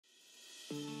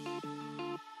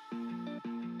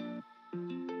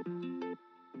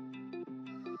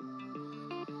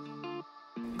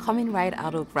Coming right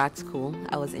out of grad school,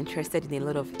 I was interested in a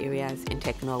lot of areas in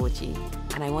technology,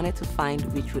 and I wanted to find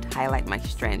which would highlight my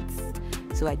strengths.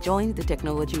 So I joined the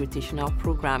Technology Rotational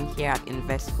Program here at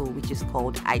Invesco, which is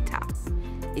called iTAP.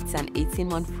 It's an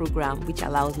 18-month program which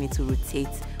allows me to rotate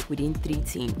within 3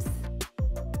 teams.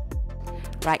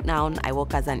 Right now, I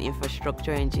work as an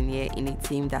infrastructure engineer in a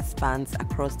team that spans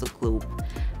across the globe,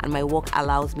 and my work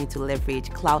allows me to leverage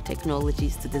cloud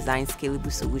technologies to design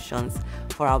scalable solutions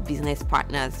for our business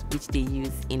partners, which they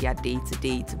use in their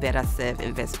day-to-day to better serve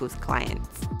Invesco's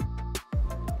clients.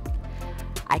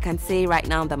 I can say right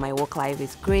now that my work life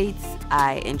is great.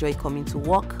 I enjoy coming to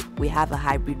work. We have a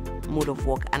hybrid mode of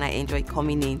work, and I enjoy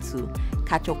coming in to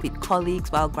catch up with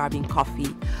colleagues while grabbing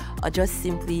coffee, or just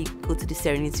simply go to the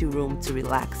Serenity Room to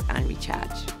relax and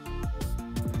recharge.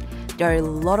 There are a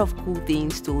lot of cool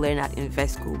things to learn at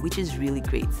Invesco, which is really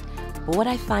great. But what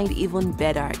I find even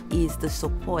better is the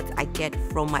support I get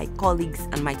from my colleagues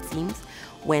and my teams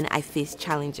when I face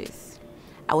challenges.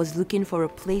 I was looking for a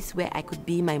place where I could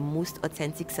be my most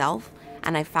authentic self,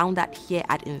 and I found that here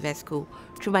at Invesco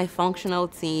through my functional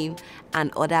team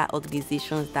and other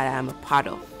organizations that I am a part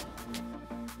of.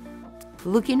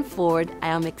 Looking forward, I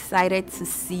am excited to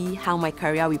see how my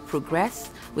career will progress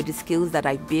with the skills that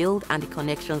I build and the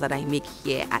connections that I make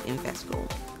here at Invesco.